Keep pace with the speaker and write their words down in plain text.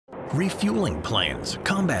Refueling planes,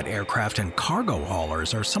 combat aircraft, and cargo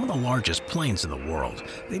haulers are some of the largest planes in the world.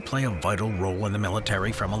 They play a vital role in the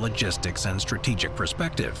military from a logistics and strategic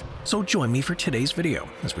perspective. So join me for today's video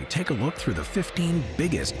as we take a look through the 15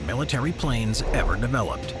 biggest military planes ever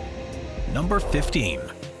developed. Number 15.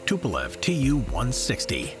 Tupolev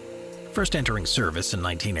Tu-160. First entering service in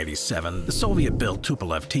 1987, the Soviet-built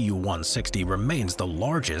Tupolev Tu-160 remains the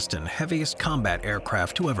largest and heaviest combat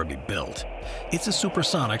aircraft to ever be built. It's a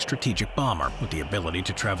supersonic strategic bomber with the ability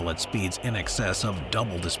to travel at speeds in excess of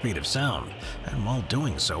double the speed of sound, and while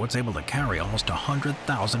doing so, it's able to carry almost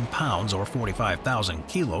 100,000 pounds or 45,000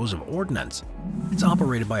 kilos of ordnance. It's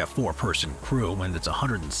operated by a 4-person crew and it's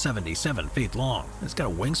 177 feet long. It's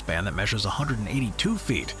got a wingspan that measures 182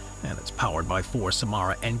 feet, and it's powered by 4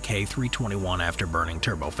 Samara NK321 afterburning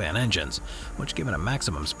turbofan engines, which give it a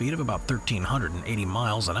maximum speed of about 1,380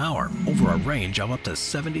 miles an hour over a range of up to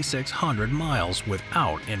 7,600 miles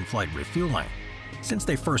without in-flight refueling. Since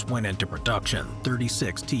they first went into production,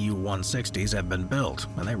 36 Tu-160s have been built,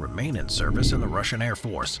 and they remain in service in the Russian Air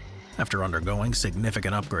Force. After undergoing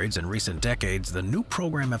significant upgrades in recent decades, the new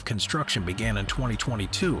program of construction began in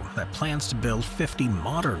 2022 that plans to build 50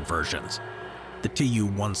 modern versions. The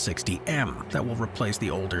Tu-160M that will replace the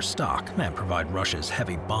older stock and provide Russia's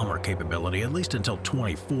heavy bomber capability at least until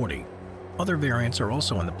 2040. Other variants are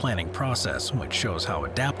also in the planning process, which shows how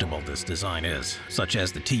adaptable this design is, such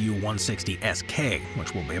as the Tu-160SK,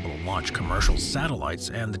 which will be able to launch commercial satellites,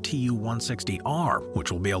 and the Tu-160R,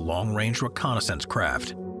 which will be a long-range reconnaissance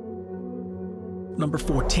craft. Number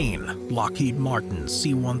 14. Lockheed Martin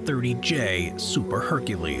C-130J Super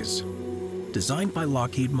Hercules. Designed by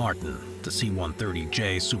Lockheed Martin, the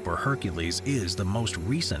C-130J Super Hercules is the most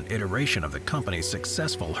recent iteration of the company's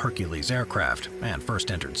successful Hercules aircraft and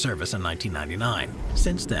first entered service in 1999.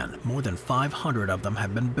 Since then, more than 500 of them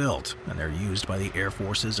have been built, and they're used by the air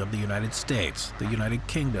forces of the United States, the United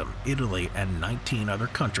Kingdom, Italy, and 19 other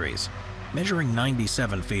countries. Measuring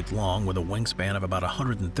 97 feet long with a wingspan of about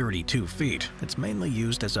 132 feet, it's mainly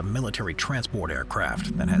used as a military transport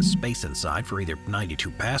aircraft that has space inside for either 92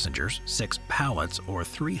 passengers, 6 pilots, or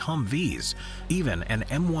 3 Humvees, even an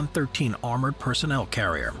M113 armored personnel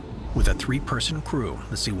carrier. With a 3-person crew,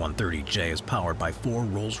 the C-130J is powered by 4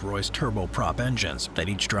 Rolls-Royce turboprop engines that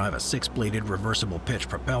each drive a 6-bladed reversible pitch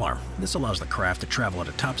propeller. This allows the craft to travel at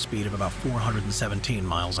a top speed of about 417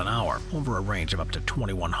 miles an hour over a range of up to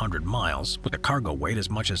 2,100 miles, with a cargo weight as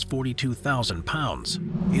much as 42,000 pounds.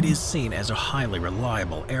 It is seen as a highly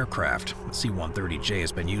reliable aircraft. The C-130J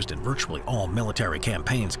has been used in virtually all military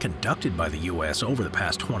campaigns conducted by the U.S. over the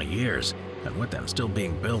past 20 years. And with them still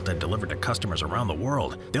being built and delivered to customers around the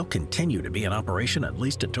world, they'll continue to be in operation at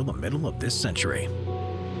least until the middle of this century.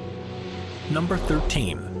 Number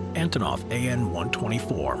 13. Antonov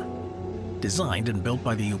AN-124. Designed and built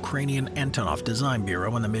by the Ukrainian Antonov Design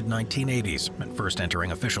Bureau in the mid-1980s and first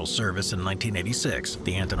entering official service in 1986,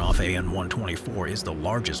 the Antonov AN-124 is the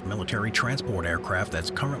largest military transport aircraft that's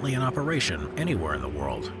currently in operation anywhere in the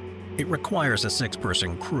world. It requires a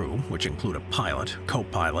 6-person crew, which include a pilot,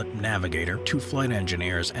 co-pilot, navigator, 2 flight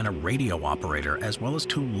engineers, and a radio operator, as well as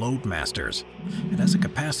 2 loadmasters. It has a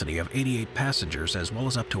capacity of 88 passengers, as well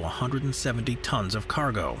as up to 170 tons of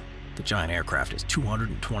cargo. The giant aircraft is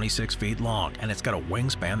 226 feet long, and it's got a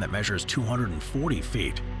wingspan that measures 240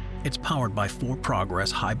 feet. It's powered by 4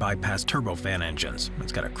 Progress high-bypass turbofan engines.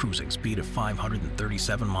 It's got a cruising speed of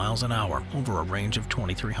 537 miles an hour over a range of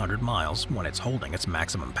 2,300 miles when it's holding its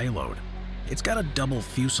maximum payload. It's got a double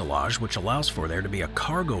fuselage, which allows for there to be a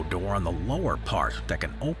cargo door on the lower part that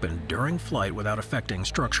can open during flight without affecting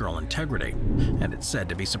structural integrity, and it's said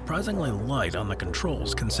to be surprisingly light on the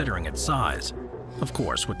controls considering its size. Of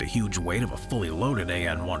course, with the huge weight of a fully loaded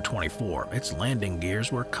AN-124, its landing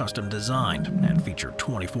gears were custom designed and feature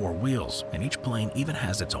 24 wheels, and each plane even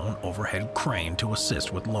has its own overhead crane to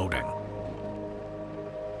assist with loading.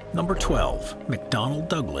 Number 12. McDonnell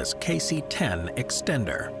Douglas KC-10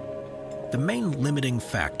 Extender. The main limiting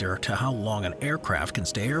factor to how long an aircraft can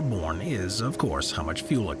stay airborne is, of course, how much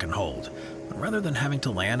fuel it can hold. But rather than having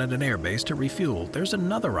to land at an airbase to refuel, there's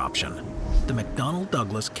another option. The McDonnell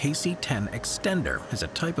Douglas KC-10 Extender is a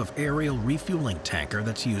type of aerial refueling tanker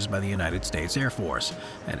that's used by the United States Air Force,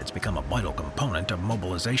 and it's become a vital component of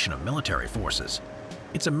mobilization of military forces.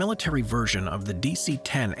 It's a military version of the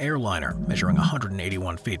DC-10 airliner, measuring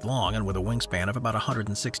 181 feet long and with a wingspan of about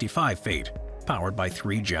 165 feet. Powered by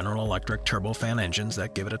 3 General Electric turbofan engines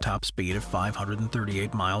that give it a top speed of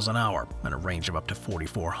 538 miles an hour and a range of up to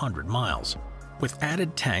 4,400 miles. With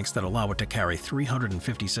added tanks that allow it to carry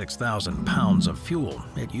 356,000 pounds of fuel,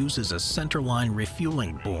 it uses a centerline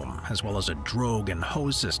refueling boom, as well as a drogue and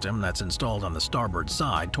hose system that's installed on the starboard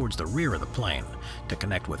side towards the rear of the plane to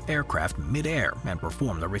connect with aircraft mid-air and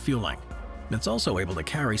perform the refueling. It's also able to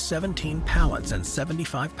carry 17 pallets and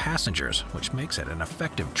 75 passengers, which makes it an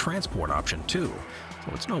effective transport option too.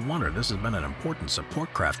 So it's no wonder this has been an important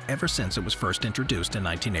support craft ever since it was first introduced in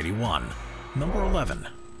 1981. Number 11.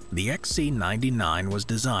 The XC-99 was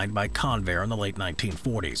designed by Convair in the late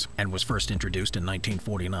 1940s and was first introduced in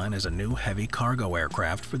 1949 as a new heavy cargo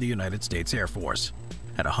aircraft for the United States Air Force.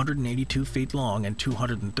 At 182 feet long and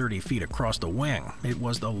 230 feet across the wing, it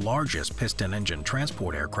was the largest piston-engine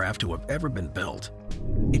transport aircraft to have ever been built.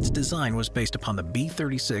 Its design was based upon the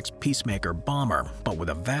B-36 Peacemaker bomber, but with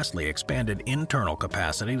a vastly expanded internal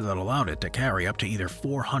capacity that allowed it to carry up to either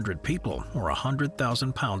 400 people or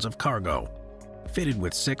 100,000 pounds of cargo. Fitted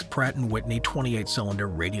with 6 Pratt & Whitney 28-cylinder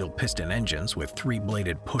radial piston engines with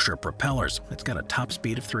 3-bladed pusher propellers, it's got a top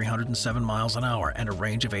speed of 307 miles an hour and a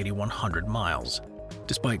range of 8,100 miles.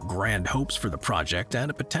 Despite grand hopes for the project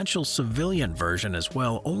and a potential civilian version as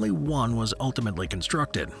well, only one was ultimately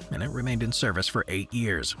constructed, and it remained in service for 8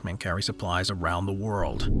 years and carried supplies around the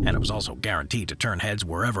world, and it was also guaranteed to turn heads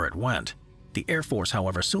wherever it went. The Air Force,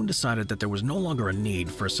 however, soon decided that there was no longer a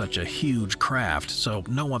need for such a huge craft, so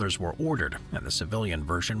no others were ordered, and the civilian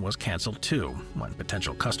version was canceled too, when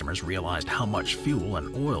potential customers realized how much fuel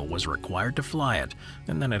and oil was required to fly it,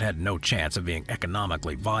 and then it had no chance of being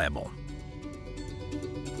economically viable.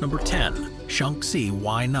 Number 10. Shaanxi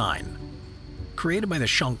Y-9. Created by the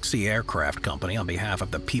Shaanxi Aircraft Company on behalf of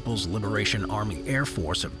the People's Liberation Army Air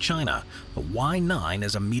Force of China, the Y-9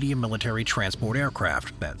 is a medium military transport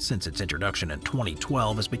aircraft that, since its introduction in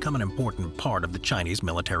 2012, has become an important part of the Chinese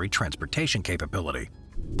military transportation capability.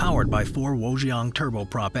 Powered by 4 Wojiang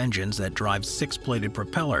turboprop engines that drive 6-bladed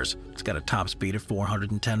propellers, it's got a top speed of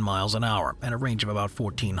 410 miles an hour and a range of about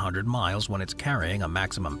 1,400 miles when it's carrying a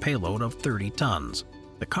maximum payload of 30 tons.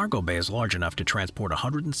 The cargo bay is large enough to transport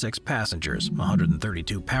 106 passengers,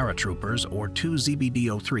 132 paratroopers, or 2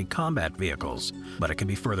 ZBD-03 combat vehicles, but it can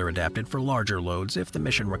be further adapted for larger loads if the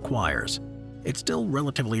mission requires. It's still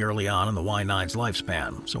relatively early on in the Y-9's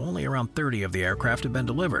lifespan, so only around 30 of the aircraft have been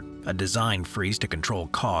delivered. A design freeze to control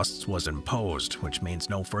costs was imposed, which means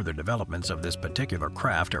no further developments of this particular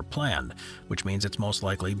craft are planned, which means it's most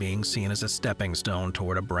likely being seen as a stepping stone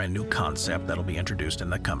toward a brand new concept that'll be introduced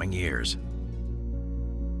in the coming years.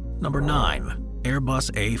 Number 9.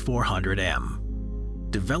 Airbus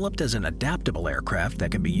A400M. Developed as an adaptable aircraft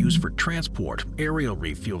that can be used for transport, aerial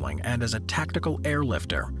refueling, and as a tactical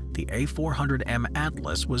airlifter, the A400M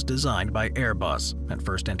Atlas was designed by Airbus and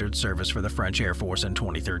first entered service for the French Air Force in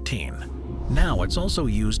 2013. Now it's also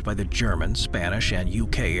used by the German, Spanish, and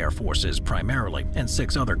UK Air Forces primarily, and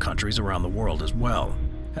 6 other countries around the world as well.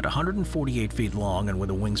 At 148 feet long and with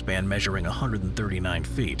a wingspan measuring 139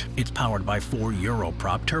 feet, it's powered by 4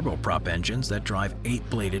 Europrop turboprop engines that drive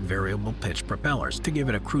 8-bladed variable pitch propellers to give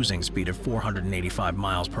it a cruising speed of 485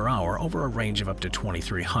 miles per hour over a range of up to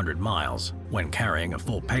 2,300 miles, when carrying a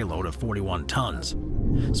full payload of 41 tons.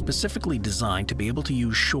 Specifically designed to be able to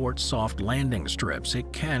use short, soft landing strips, it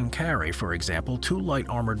can carry, for example, 2 light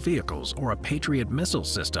armored vehicles or a Patriot missile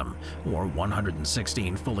system, or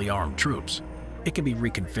 116 fully armed troops. It can be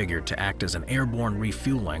reconfigured to act as an airborne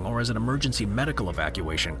refueling or as an emergency medical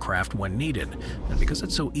evacuation craft when needed, and because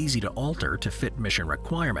it's so easy to alter to fit mission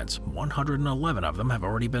requirements, 111 of them have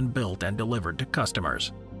already been built and delivered to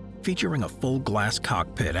customers. Featuring a full glass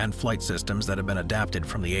cockpit and flight systems that have been adapted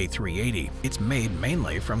from the A380, it's made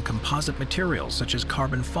mainly from composite materials such as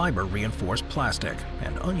carbon fiber reinforced plastic,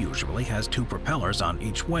 and unusually has 2 propellers on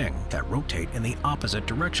each wing that rotate in the opposite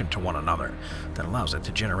direction to one another. That allows it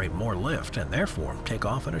to generate more lift and therefore take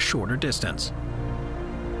off at a shorter distance.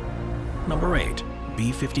 Number 8.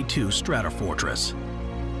 B-52 Stratofortress.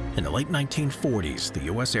 In the late 1940s, the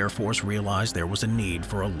U.S. Air Force realized there was a need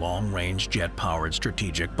for a long-range jet-powered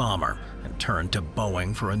strategic bomber and turned to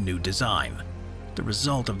Boeing for a new design. The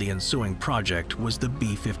result of the ensuing project was the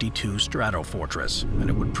B-52 Stratofortress, and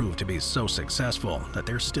it would prove to be so successful that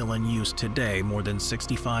they're still in use today more than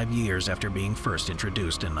 65 years after being first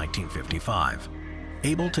introduced in 1955.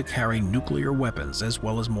 Able to carry nuclear weapons as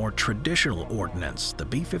well as more traditional ordnance, the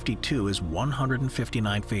B-52 is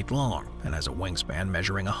 159 feet long and has a wingspan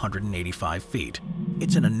measuring 185 feet.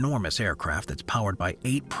 It's an enormous aircraft that's powered by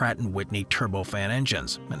 8 Pratt & Whitney turbofan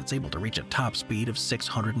engines, and it's able to reach a top speed of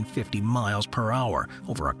 650 miles per hour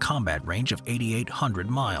over a combat range of 8,800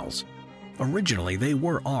 miles. Originally, they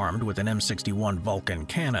were armed with an M61 Vulcan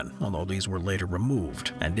cannon, although these were later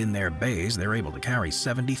removed, and in their bays they're able to carry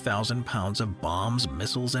 70,000 pounds of bombs,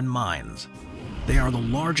 missiles, and mines. They are the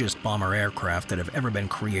largest bomber aircraft that have ever been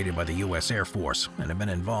created by the U.S. Air Force and have been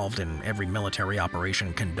involved in every military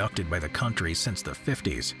operation conducted by the country since the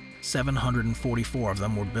 50s. 744 of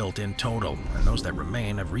them were built in total, and those that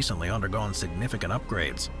remain have recently undergone significant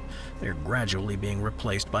upgrades. They're gradually being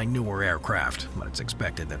replaced by newer aircraft, but it's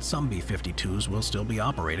expected that some B-52s will still be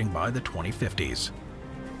operating by the 2050s.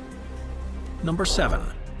 Number 7.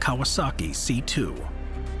 Kawasaki C-2.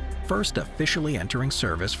 First officially entering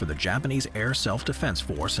service for the Japanese Air Self-Defense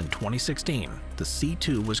Force in 2016, the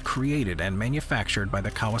C-2 was created and manufactured by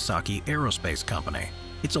the Kawasaki Aerospace Company.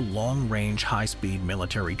 It's a long-range, high-speed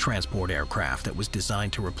military transport aircraft that was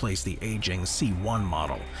designed to replace the aging C-1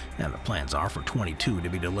 model, and the plans are for 22 to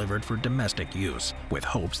be delivered for domestic use, with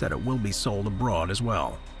hopes that it will be sold abroad as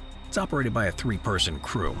well. It's operated by a 3-person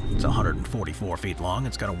crew. It's 144 feet long,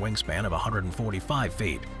 it's got a wingspan of 145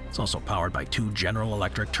 feet. It's also powered by 2 General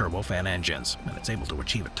Electric turbofan engines, and it's able to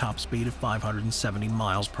achieve a top speed of 570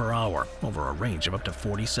 miles per hour over a range of up to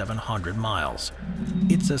 4,700 miles.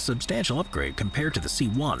 It's a substantial upgrade compared to the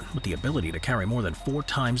C-1, with the ability to carry more than 4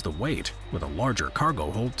 times the weight, with a larger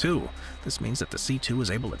cargo hold too. This means that the C-2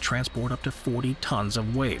 is able to transport up to 40 tons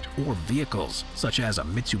of weight, or vehicles, such as a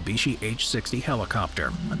Mitsubishi H-60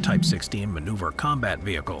 helicopter, a Type 16 maneuver combat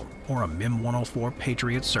vehicle, or a MIM-104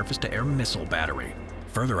 Patriot surface-to-air missile battery.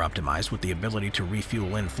 Further optimized with the ability to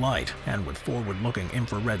refuel in flight and with forward-looking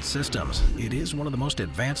infrared systems, it is one of the most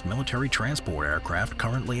advanced military transport aircraft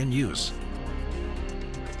currently in use.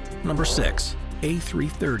 Number 6.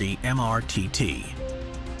 A330 MRTT.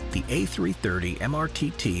 The A330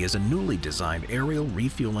 MRTT is a newly designed aerial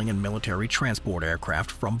refueling and military transport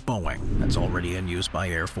aircraft from Boeing that's already in use by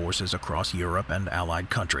air forces across Europe and allied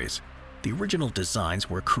countries. The original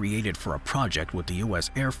designs were created for a project with the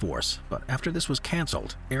U.S. Air Force, but after this was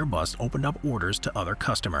canceled, Airbus opened up orders to other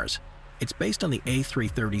customers. It's based on the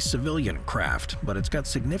A330 civilian craft, but it's got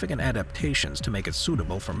significant adaptations to make it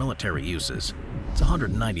suitable for military uses. It's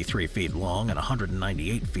 193 feet long and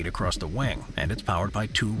 198 feet across the wing, and it's powered by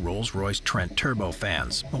 2 Rolls-Royce Trent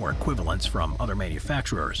turbofans, or equivalents from other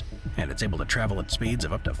manufacturers, and it's able to travel at speeds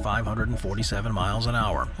of up to 547 miles an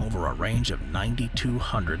hour over a range of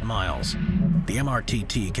 9,200 miles. The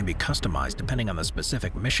MRTT can be customized depending on the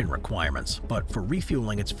specific mission requirements, but for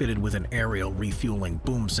refueling it's fitted with an aerial refueling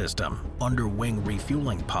boom system, under-wing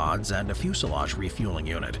refueling pods, and a fuselage refueling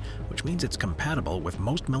unit, which means it's compatible with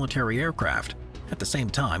most military aircraft. At the same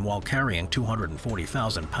time, while carrying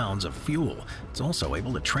 240,000 pounds of fuel, it's also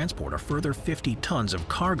able to transport a further 50 tons of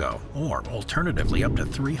cargo, or alternatively up to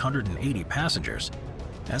 380 passengers.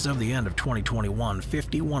 As of the end of 2021,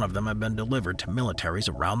 51 of them have been delivered to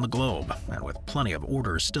militaries around the globe, and with plenty of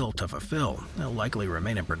orders still to fulfill, they'll likely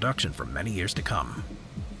remain in production for many years to come.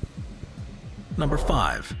 Number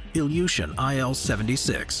 5. Ilyushin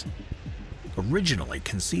IL-76. Originally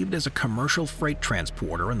conceived as a commercial freight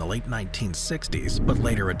transporter in the late 1960s, but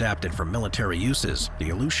later adapted for military uses, the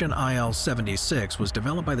Ilyushin IL-76 was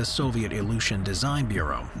developed by the Soviet Ilyushin Design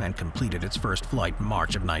Bureau and completed its first flight in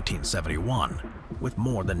March of 1971. With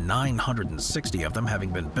more than 960 of them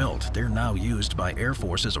having been built, they're now used by air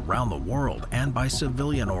forces around the world and by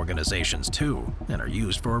civilian organizations too, and are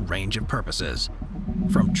used for a range of purposes.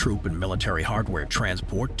 From troop and military hardware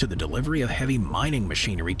transport to the delivery of heavy mining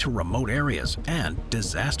machinery to remote areas and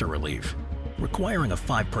disaster relief. Requiring a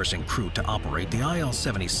 5-person crew to operate, the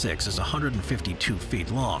IL-76 is 152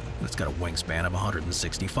 feet long and it's got a wingspan of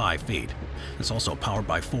 165 feet. It's also powered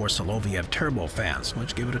by 4 Soloviev turbofans,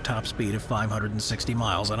 which give it a top speed of 560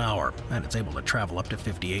 miles an hour, and it's able to travel up to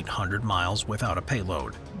 5,800 miles without a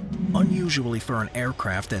payload. Unusually for an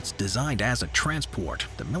aircraft that's designed as a transport,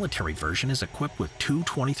 the military version is equipped with 2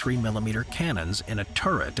 23mm cannons in a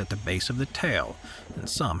turret at the base of the tail, and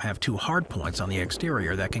some have 2 hardpoints on the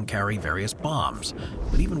exterior that can carry various bombs.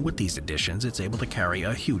 But even with these additions, it's able to carry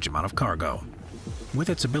a huge amount of cargo. With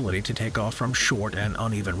its ability to take off from short and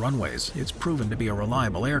uneven runways, it's proven to be a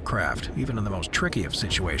reliable aircraft, even in the most tricky of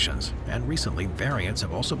situations, and recently variants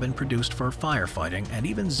have also been produced for firefighting and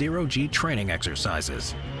even zero-G training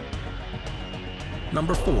exercises.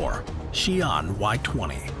 Number 4. Xi'an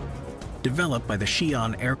Y-20. Developed by the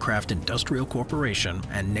Xi'an Aircraft Industrial Corporation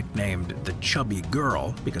and nicknamed the Chubby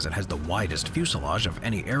Girl because it has the widest fuselage of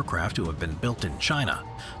any aircraft to have been built in China,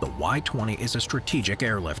 the Y-20 is a strategic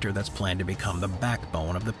airlifter that's planned to become the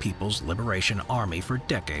backbone of the People's Liberation Army for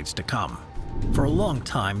decades to come. For a long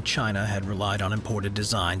time, China had relied on imported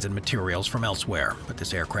designs and materials from elsewhere, but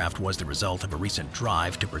this aircraft was the result of a recent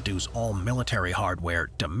drive to produce all military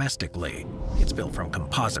hardware domestically. It's built from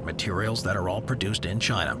composite materials that are all produced in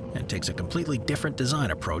China and takes a completely different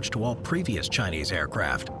design approach to all previous Chinese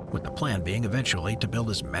aircraft, with the plan being eventually to build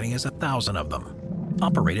as many as 1,000 of them.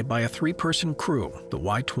 Operated by a 3-person crew, the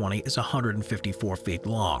Y-20 is 154 feet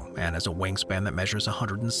long and has a wingspan that measures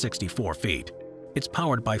 164 feet. It's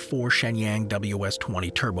powered by 4 Shenyang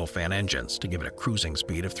WS-20 turbofan engines to give it a cruising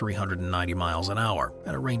speed of 390 miles an hour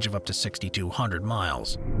and a range of up to 6,200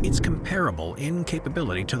 miles. It's comparable in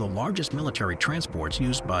capability to the largest military transports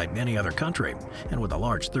used by any other country, and with a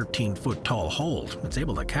large 13-foot tall hold, it's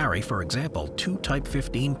able to carry, for example, 2 Type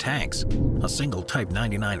 15 tanks, a single Type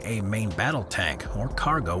 99A main battle tank, or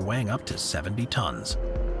cargo weighing up to 70 tons.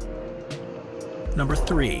 Number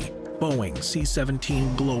 3. Boeing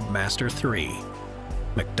C-17 Globemaster III.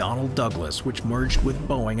 McDonnell Douglas, which merged with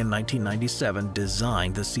Boeing in 1997,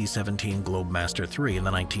 designed the C-17 Globemaster III in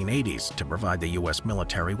the 1980s to provide the U.S.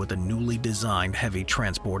 military with a newly designed heavy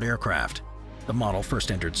transport aircraft. The model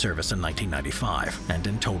first entered service in 1995, and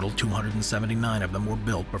in total 279 of them were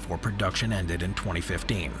built before production ended in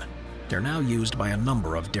 2015. They're now used by a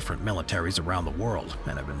number of different militaries around the world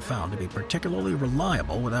and have been found to be particularly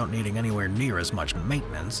reliable without needing anywhere near as much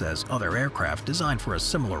maintenance as other aircraft designed for a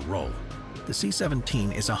similar role. The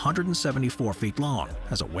C-17 is 174 feet long,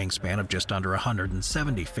 has a wingspan of just under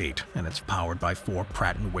 170 feet, and it's powered by 4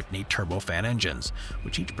 Pratt & Whitney turbofan engines,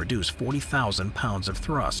 which each produce 40,000 pounds of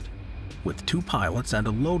thrust. With 2 pilots and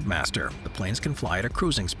a loadmaster, the planes can fly at a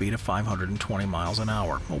cruising speed of 520 miles an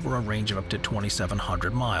hour over a range of up to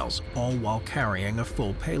 2,700 miles, all while carrying a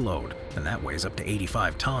full payload, and that weighs up to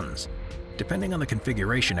 85 tons. Depending on the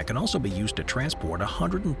configuration, it can also be used to transport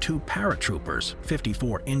 102 paratroopers,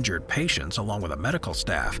 54 injured patients along with a medical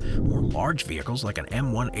staff, or large vehicles like an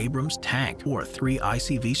M1 Abrams tank or 3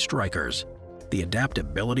 ICV Strykers. The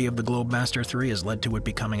adaptability of the Globemaster III has led to it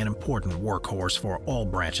becoming an important workhorse for all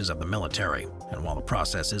branches of the military, and while the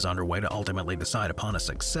process is underway to ultimately decide upon a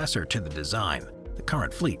successor to the design, the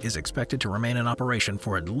current fleet is expected to remain in operation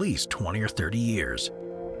for at least 20 or 30 years.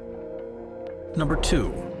 Number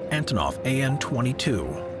 2. Antonov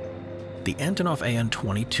AN-22. The Antonov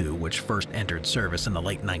AN-22, which first entered service in the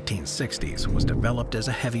late 1960s, was developed as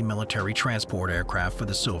a heavy military transport aircraft for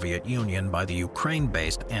the Soviet Union by the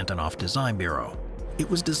Ukraine-based Antonov Design Bureau. It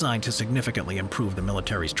was designed to significantly improve the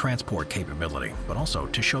military's transport capability, but also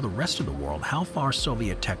to show the rest of the world how far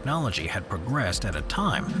Soviet technology had progressed at a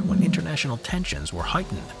time when international tensions were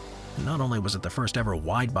heightened. And not only was it the first ever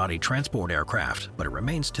wide-body transport aircraft, but it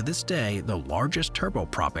remains to this day the largest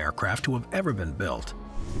turboprop aircraft to have ever been built.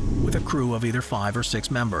 With a crew of either 5 or 6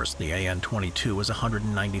 members, the AN-22 is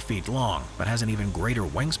 190 feet long, but has an even greater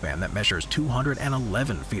wingspan that measures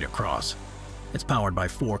 211 feet across. It's powered by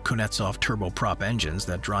 4 Kuznetsov turboprop engines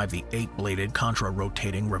that drive the 8-bladed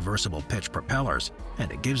contra-rotating reversible pitch propellers, and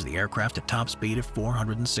it gives the aircraft a top speed of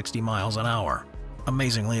 460 miles an hour.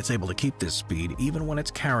 Amazingly, it's able to keep this speed even when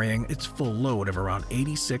it's carrying its full load of around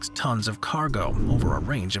 86 tons of cargo over a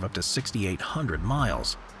range of up to 6,800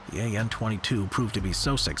 miles. The AN-22 proved to be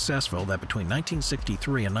so successful that between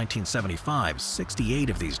 1963 and 1975, 68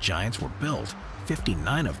 of these giants were built,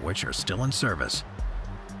 59 of which are still in service.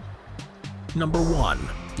 Number 1.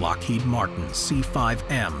 Lockheed Martin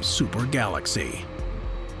C-5M Super Galaxy.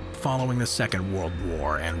 Following the Second World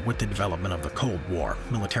War and with the development of the Cold War,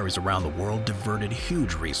 militaries around the world diverted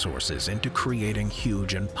huge resources into creating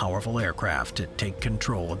huge and powerful aircraft to take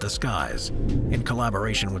control of the skies. In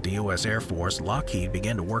collaboration with the U.S. Air Force, Lockheed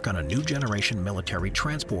began to work on a new generation military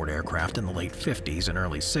transport aircraft in the late 50s and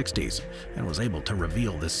early 60s, and was able to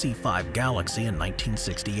reveal the C-5 Galaxy in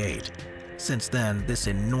 1968. Since then, this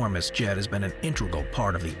enormous jet has been an integral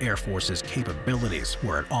part of the Air Force's capabilities,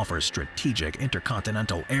 where it offers strategic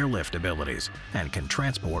intercontinental airlift abilities and can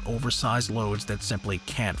transport oversized loads that simply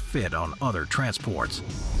can't fit on other transports.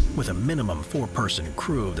 With a minimum 4-person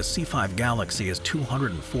crew, the C-5 Galaxy is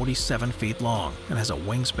 247 feet long and has a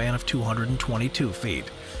wingspan of 222 feet.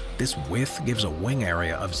 This width gives a wing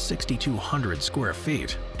area of 6,200 square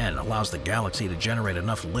feet and allows the Galaxy to generate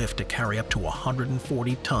enough lift to carry up to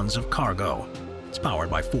 140 tons of cargo. It's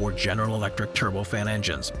powered by 4 General Electric turbofan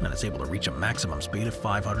engines, and it's able to reach a maximum speed of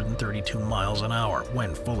 532 miles an hour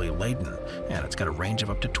when fully laden, and it's got a range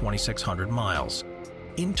of up to 2,600 miles.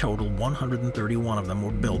 In total, 131 of them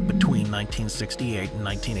were built between 1968 and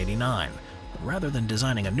 1989. Rather than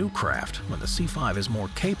designing a new craft, when the C-5 is more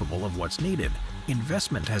capable of what's needed,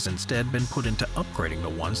 Investment has instead been put into upgrading the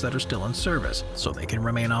ones that are still in service so they can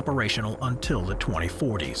remain operational until the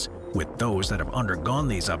 2040s, with those that have undergone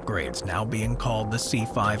these upgrades now being called the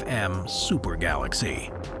C5M Super Galaxy.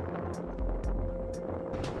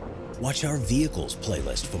 Watch our Vehicles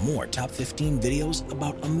playlist for more top 15 videos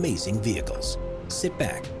about amazing vehicles. Sit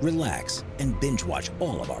back, relax, and binge watch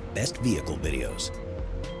all of our best vehicle videos.